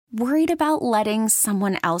Worried about letting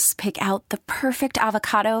someone else pick out the perfect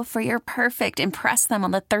avocado for your perfect impress them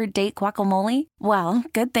on the third date guacamole? Well,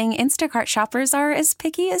 good thing Instacart shoppers are as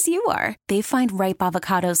picky as you are. They find ripe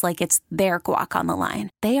avocados like it's their guac on the line.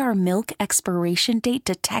 They are milk expiration date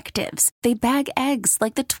detectives. They bag eggs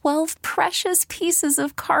like the 12 precious pieces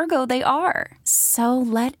of cargo they are. So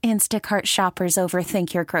let Instacart shoppers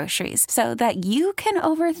overthink your groceries so that you can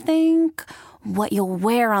overthink what you'll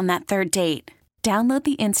wear on that third date. Download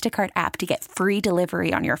the Instacart app to get free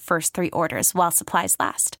delivery on your first 3 orders while supplies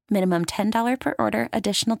last. Minimum $10 per order.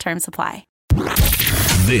 Additional terms apply.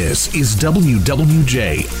 This is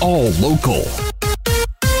WWJ All Local.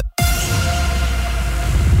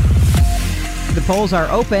 The polls are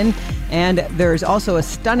open, and there's also a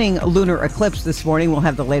stunning lunar eclipse this morning. We'll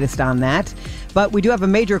have the latest on that. But we do have a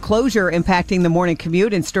major closure impacting the morning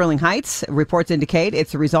commute in Sterling Heights. Reports indicate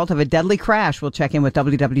it's the result of a deadly crash. We'll check in with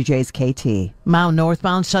WWJ's KT. Mile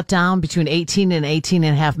northbound shut down between 18 and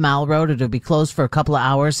 18.5 Mile Road. It'll be closed for a couple of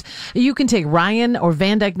hours. You can take Ryan or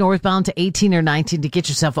Van Dyke northbound to 18 or 19 to get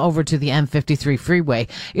yourself over to the M53 freeway.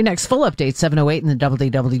 Your next full update, 7:08 in the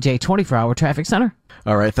WWJ 24-hour traffic center.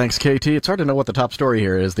 All right, thanks, KT. It's hard to know what the top story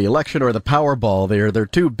here is, the election or the Powerball. They're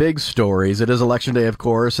two big stories. It is Election Day, of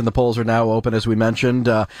course, and the polls are now open, as we mentioned.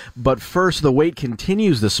 But first, the wait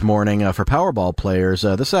continues this morning for Powerball players.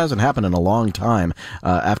 This hasn't happened in a long time.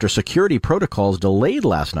 After security protocols delayed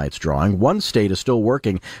last night's drawing, one state is still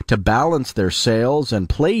working to balance their sales and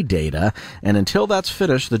play data, and until that's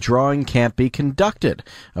finished, the drawing can't be conducted.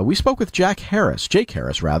 We spoke with Jake Harris.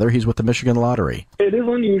 He's with the Michigan Lottery. It is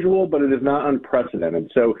unusual, but it is not unprecedented.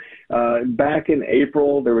 So back in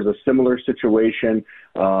April, there was a similar situation.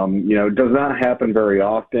 It does not happen very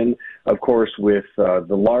often. Of course, with the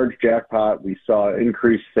large jackpot, we saw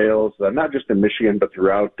increased sales, not just in Michigan, but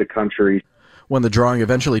throughout the country. When the drawing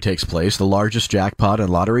eventually takes place, the largest jackpot in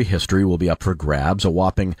lottery history will be up for grabs, a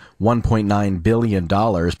whopping $1.9 billion.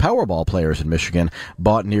 Powerball players in Michigan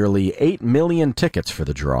bought nearly 8 million tickets for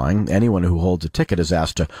the drawing. Anyone who holds a ticket is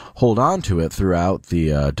asked to hold on to it throughout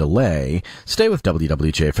the delay. Stay with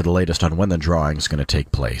WWJ for the latest on when the drawing is going to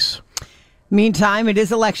take place. Meantime, it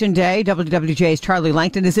is Election Day. WWJ's Charlie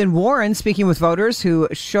Langton is in Warren speaking with voters who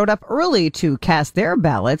showed up early to cast their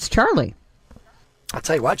ballots. Charlie. I'll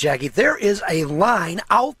tell you what, Jackie, there is a line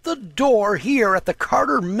out the door here at the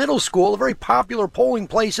Carter Middle School, a very popular polling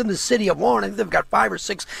place in the city of Warren. I think they've got 5 or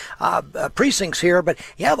 6 precincts here, but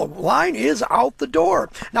yeah, the line is out the door.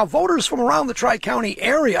 Now, voters from around the Tri-County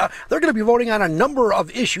area, they're going to be voting on a number of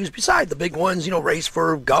issues beside the big ones, race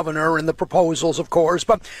for governor and the proposals, of course,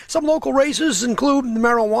 but some local races include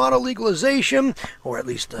marijuana legalization, or at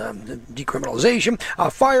least decriminalization,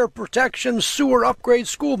 fire protection, sewer upgrades,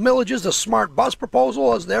 school millages, the smart bus proposal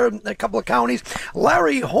is there in a couple of counties.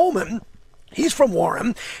 Larry Holman, he's from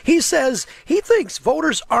Warren. He says he thinks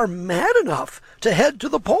voters are mad enough to head to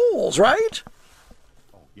the polls, right?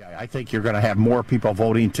 Yeah, I think you're going to have more people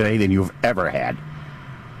voting today than you've ever had.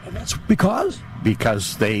 And that's because?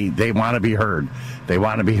 Because they want to be heard. They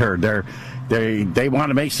want to be heard. They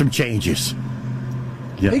want to make some changes.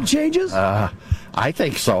 Yeah. Big changes? I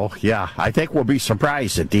think so, yeah. I think we'll be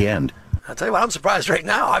surprised at the end. I'll tell you what, I'm surprised right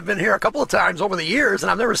now. I've been here a couple of times over the years,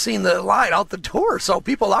 and I've never seen the line out the door. So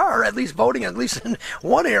people are at least voting, at least in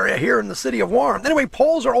one area here in the city of Warren. Anyway,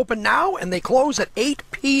 polls are open now, and they close at 8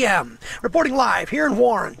 p.m. Reporting live here in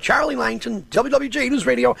Warren, Charlie Langton, WWJ News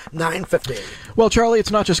Radio 950. Well, Charlie,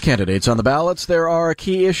 it's not just candidates on the ballots. There are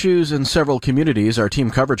key issues in several communities. Our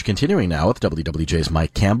team coverage continuing now with WWJ's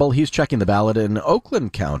Mike Campbell. He's checking the ballot in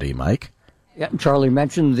Oakland County. Mike? Yeah, Charlie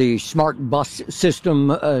mentioned the smart bus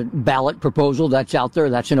system ballot proposal that's out there.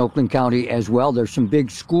 That's in Oakland County as well. There's some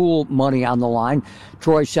big school money on the line.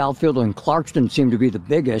 Troy, Southfield, and Clarkston seem to be the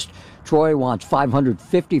biggest. Troy wants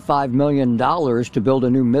 $555 million to build a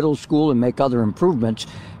new middle school and make other improvements.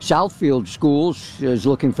 Southfield Schools is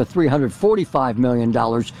looking for $345 million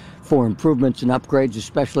for improvements and upgrades,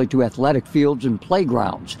 especially to athletic fields and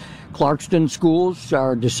playgrounds. Clarkston Schools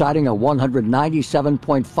are deciding a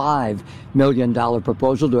 $197.5 million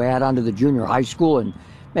proposal to add on to the junior high school and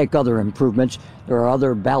make other improvements. There are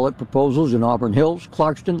other ballot proposals in Auburn Hills,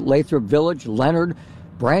 Clarkston, Lathrop Village, Leonard,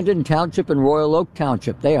 Brandon Township, and Royal Oak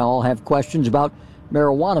Township. They all have questions about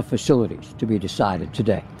marijuana facilities to be decided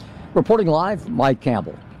today. Reporting live, Mike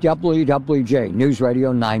Campbell, WWJ News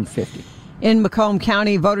Radio 950. In Macomb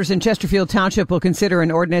County, voters in Chesterfield Township will consider an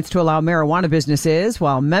ordinance to allow marijuana businesses,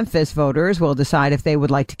 while Memphis voters will decide if they would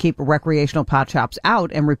like to keep recreational pot shops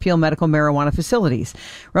out and repeal medical marijuana facilities.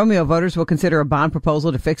 Romeo voters will consider a bond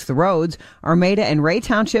proposal to fix the roads. Armada and Ray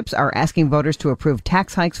Townships are asking voters to approve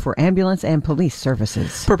tax hikes for ambulance and police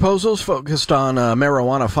services. Proposals focused on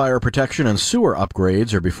marijuana fire protection and sewer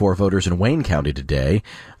upgrades are before voters in Wayne County today.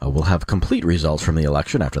 We'll have complete results from the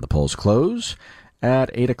election after the polls close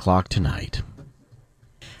at 8 o'clock tonight.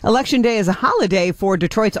 Election Day is a holiday for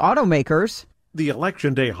Detroit's automakers. The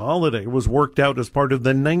Election Day holiday was worked out as part of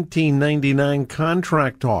the 1999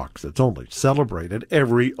 contract talks. It's only celebrated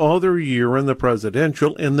every other year in the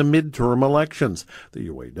presidential and the midterm elections. The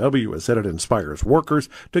UAW has said it inspires workers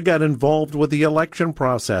to get involved with the election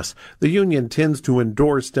process. The union tends to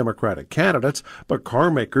endorse Democratic candidates, but car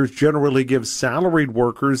makers generally give salaried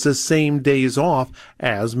workers the same days off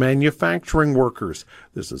as manufacturing workers.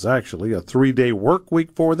 This is actually a 3-day work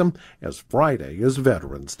week for them, as Friday is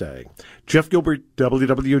Veterans Day. Jeff Gilbert,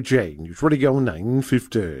 WWJ, News Radio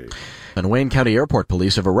 950. And Wayne County Airport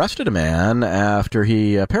Police have arrested a man after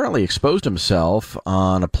he apparently exposed himself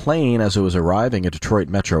on a plane as it was arriving at Detroit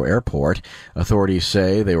Metro Airport. Authorities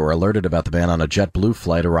say they were alerted about the man on a JetBlue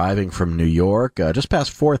flight arriving from New York just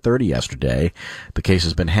past 4:30 yesterday. The case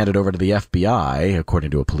has been handed over to the FBI,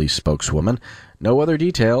 according to a police spokeswoman. No other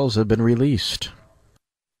details have been released.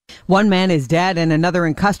 One man is dead and another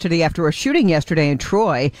in custody after a shooting yesterday in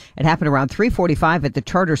Troy. It happened around 3:45 at the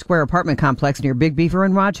Charter Square apartment complex near Big Beaver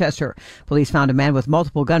in Rochester. Police found a man with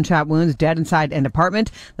multiple gunshot wounds dead inside an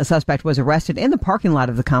apartment. The suspect was arrested in the parking lot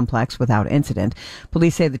of the complex without incident.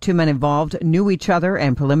 Police say the two men involved knew each other,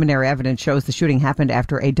 and preliminary evidence shows the shooting happened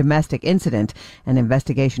after a domestic incident. An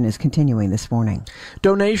investigation is continuing this morning.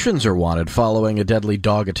 Donations are wanted following a deadly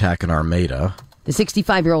dog attack in Armada. The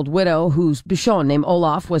 65-year-old widow, whose Bichon named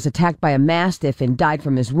Olaf was attacked by a mastiff and died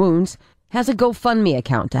from his wounds, has a GoFundMe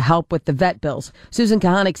account to help with the vet bills. Susan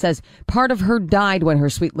Kahanik says part of her died when her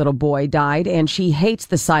sweet little boy died, and she hates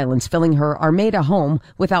the silence filling her Armada home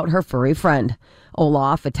without her furry friend.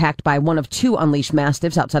 Olaf, attacked by one of two unleashed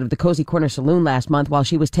mastiffs outside of the Cozy Corner Saloon last month while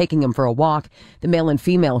she was taking him for a walk. The male and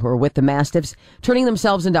female who were with the mastiffs turning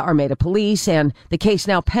themselves into Armada police, and the case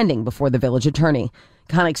now pending before the village attorney.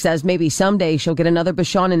 Connick says maybe someday she'll get another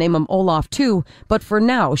Bichon and name him Olaf too, but for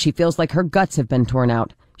now she feels like her guts have been torn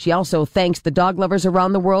out. She also thanks the dog lovers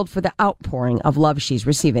around the world for the outpouring of love she's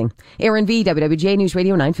receiving. Aaron V., WWJ News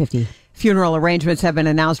Radio 950. Funeral arrangements have been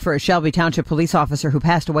announced for a Shelby Township police officer who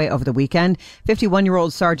passed away over the weekend.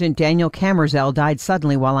 51-year-old Sergeant Daniel Camerzell died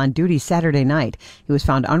suddenly while on duty Saturday night. He was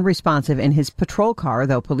found unresponsive in his patrol car,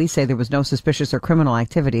 though police say there was no suspicious or criminal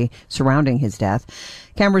activity surrounding his death.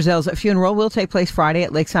 Camerzell's funeral will take place Friday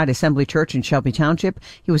at Lakeside Assembly Church in Shelby Township.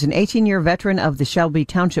 He was an 18-year veteran of the Shelby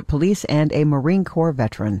Township Police and a Marine Corps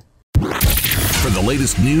veteran. For the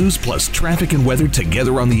latest news plus traffic and weather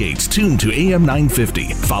together on the 8s, tune to AM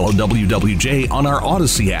 950. Follow WWJ on our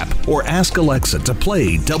Odyssey app or ask Alexa to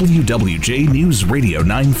play WWJ News Radio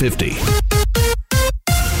 950.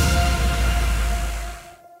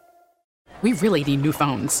 We really need new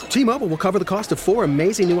phones. T-Mobile will cover the cost of 4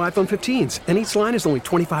 amazing new iPhone 15s, and each line is only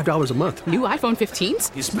 $25 a month. New iPhone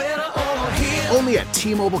 15s? It's better over here. Only at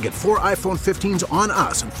T-Mobile, get 4 iPhone 15s on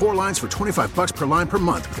us and 4 lines for $25 per line per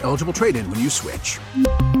month with eligible trade-in when you switch.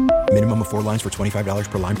 Minimum of 4 lines for $25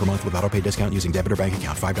 per line per month with autopay discount using debit or bank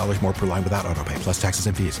account. $5 more per line without autopay, plus taxes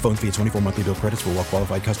and fees. Phone fee at 24 monthly bill credits for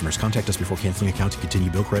well-qualified customers. Contact us before canceling account to continue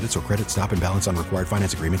bill credits or credit stop and balance on required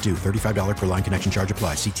finance agreement due. $35 per line connection charge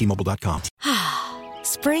applies. See T-Mobile.com.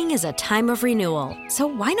 Spring is a time of renewal, so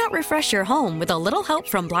why not refresh your home with a little help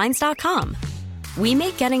from Blinds.com? We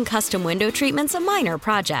make getting custom window treatments a minor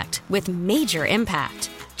project with major impact.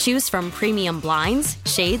 Choose from premium blinds,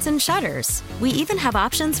 shades, and shutters. We even have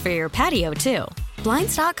options for your patio, too.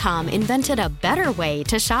 Blinds.com invented a better way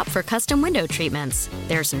to shop for custom window treatments.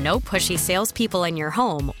 There's no pushy salespeople in your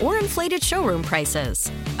home or inflated showroom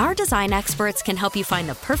prices. Our design experts can help you find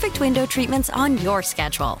the perfect window treatments on your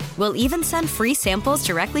schedule. We'll even send free samples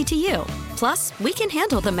directly to you. Plus, we can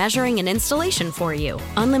handle the measuring and installation for you.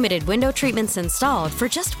 Unlimited window treatments installed for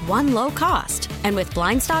just one low cost. And with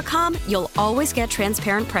Blinds.com, you'll always get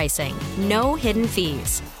transparent pricing. No hidden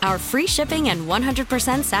fees. Our free shipping and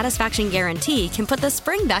 100% satisfaction guarantee can put the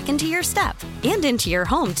spring back into your step and into your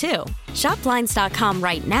home, too. Shop Blinds.com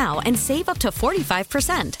right now and save up to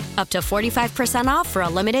 45%. Up to 45% off for a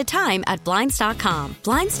limited time at Blinds.com.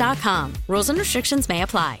 Blinds.com. Rules and restrictions may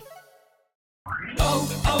apply.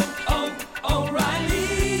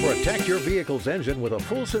 O'Reilly. For a tax Protect your vehicle's engine with a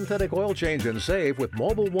full synthetic oil change and save with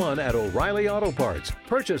Mobile One at O'Reilly Auto Parts.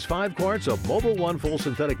 Purchase 5 quarts of Mobile One full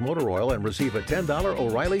synthetic motor oil and receive a $10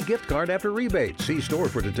 O'Reilly gift card after rebate. See store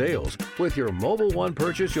for details. With your Mobile One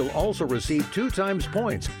purchase, you'll also receive 2 times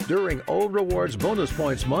points during Old Rewards Bonus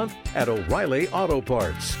Points Month at O'Reilly Auto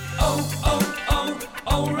Parts.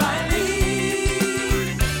 O'Reilly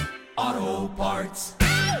Auto Parts.